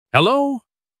Hello,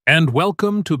 and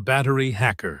welcome to Battery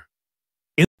Hacker.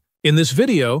 In this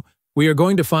video, we are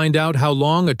going to find out how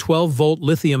long a 12-volt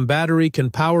lithium battery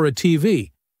can power a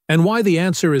TV, and why the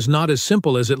answer is not as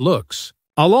simple as it looks.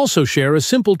 I'll also share a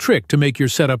simple trick to make your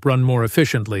setup run more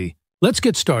efficiently. Let's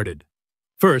get started.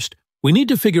 First, we need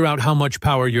to figure out how much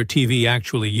power your TV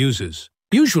actually uses.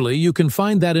 Usually, you can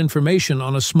find that information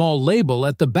on a small label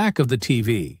at the back of the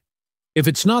TV. If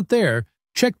it's not there,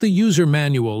 check the user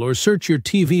manual or search your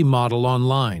TV model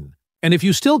online. And if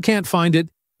you still can't find it,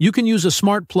 you can use a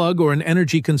smart plug or an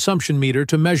energy consumption meter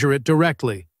to measure it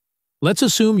directly. Let's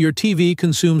assume your TV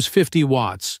consumes 50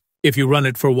 watts. If you run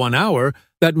it for 1 hour,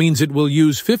 that means it will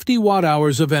use 50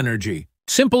 watt-hours of energy.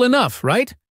 Simple enough,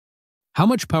 right? How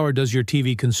much power does your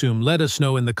TV consume? Let us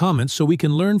know in the comments so we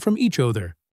can learn from each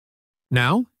other.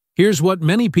 Now, here's what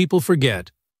many people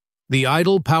forget: the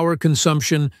idle power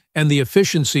consumption and the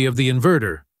efficiency of the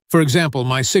inverter. For example,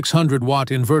 my 600-watt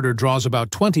inverter draws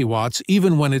about 20 watts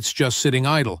even when it's just sitting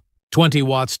idle. 20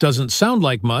 watts doesn't sound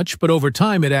like much, but over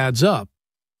time it adds up.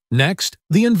 Next,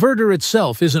 the inverter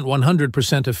itself isn't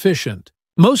 100% efficient.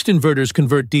 Most inverters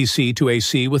convert DC to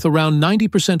AC with around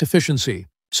 90% efficiency.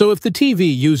 So if the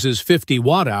TV uses 50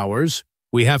 watt-hours,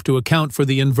 we have to account for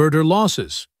the inverter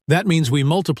losses. That means we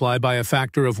multiply by a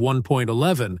factor of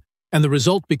 1.11, and the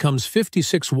result becomes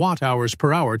 56 watt-hours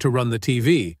per hour to run the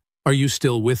TV. Are you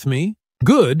still with me?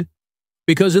 Good,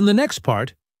 because in the next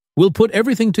part, we'll put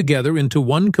everything together into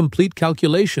one complete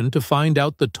calculation to find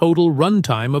out the total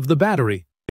runtime of the battery.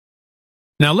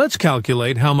 Now let's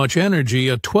calculate how much energy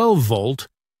a 12-volt,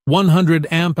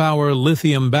 100-amp-hour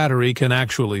lithium battery can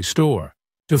actually store.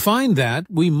 To find that,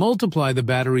 we multiply the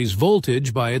battery's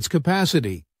voltage by its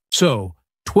capacity. So,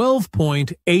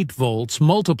 12.8 volts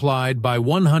multiplied by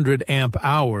 100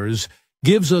 amp-hours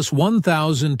gives us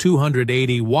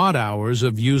 1,280 watt-hours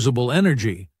of usable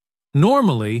energy.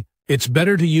 Normally, it's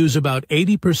better to use about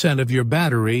 80% of your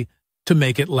battery to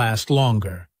make it last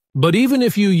longer. But even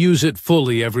if you use it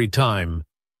fully every time,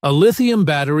 a lithium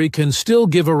battery can still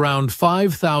give around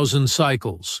 5,000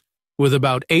 cycles, with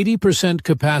about 80%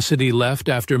 capacity left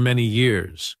after many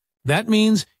years. That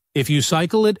means if you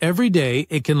cycle it every day,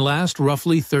 it can last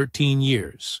roughly 13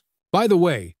 years. By the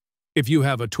way, if you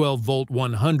have a 12-volt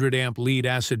 100-amp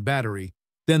lead-acid battery,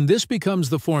 then this becomes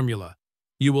the formula.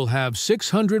 You will have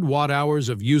 600 watt-hours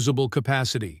of usable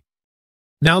capacity.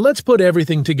 Now let's put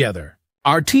everything together.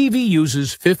 Our TV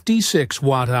uses 56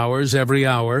 watt-hours every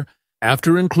hour,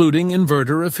 after including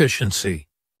inverter efficiency.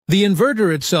 The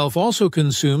inverter itself also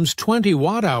consumes 20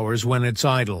 watt-hours when it's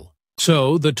idle.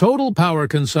 So, the total power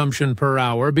consumption per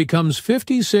hour becomes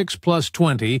 56 plus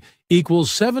 20 equals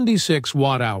 76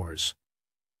 watt-hours.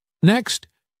 Next,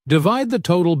 divide the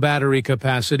total battery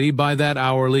capacity by that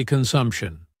hourly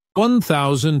consumption.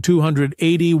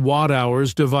 1,280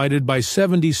 watt-hours divided by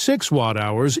 76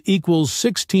 watt-hours equals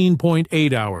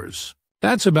 16.8 hours.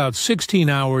 That's about 16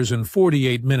 hours and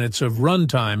 48 minutes of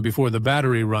runtime before the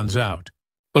battery runs out.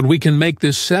 But we can make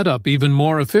this setup even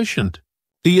more efficient.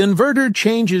 The inverter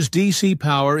changes DC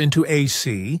power into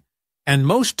AC, and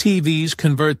most TVs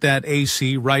convert that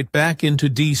AC right back into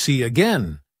DC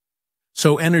again.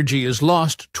 So energy is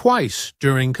lost twice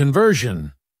during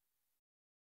conversion.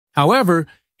 However,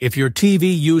 if your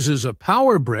TV uses a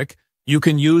power brick, you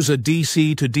can use a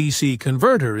DC to DC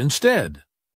converter instead.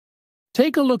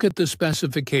 Take a look at the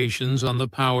specifications on the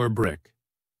power brick.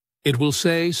 It will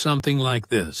say something like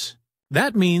this.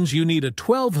 That means you need a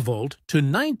 12-volt to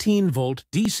 19-volt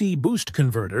DC boost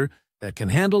converter that can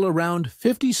handle around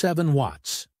 57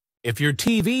 watts. If your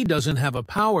TV doesn't have a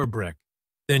power brick,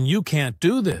 then you can't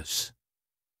do this.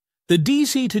 The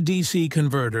DC to DC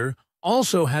converter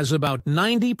also has about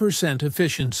 90%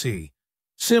 efficiency,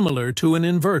 similar to an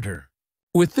inverter.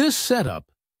 With this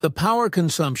setup, the power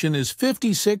consumption is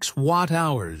 56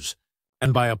 watt-hours,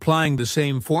 and by applying the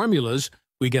same formulas,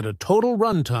 we get a total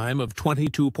runtime of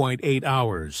 22.8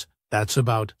 hours. That's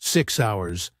about 6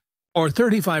 hours, or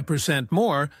 35%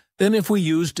 more than if we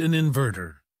used an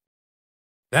inverter.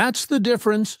 That's the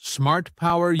difference smart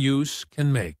power use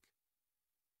can make.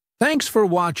 Thanks for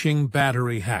watching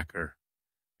Battery Hacker.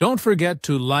 Don't forget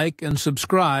to like and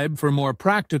subscribe for more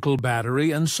practical battery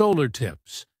and solar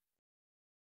tips.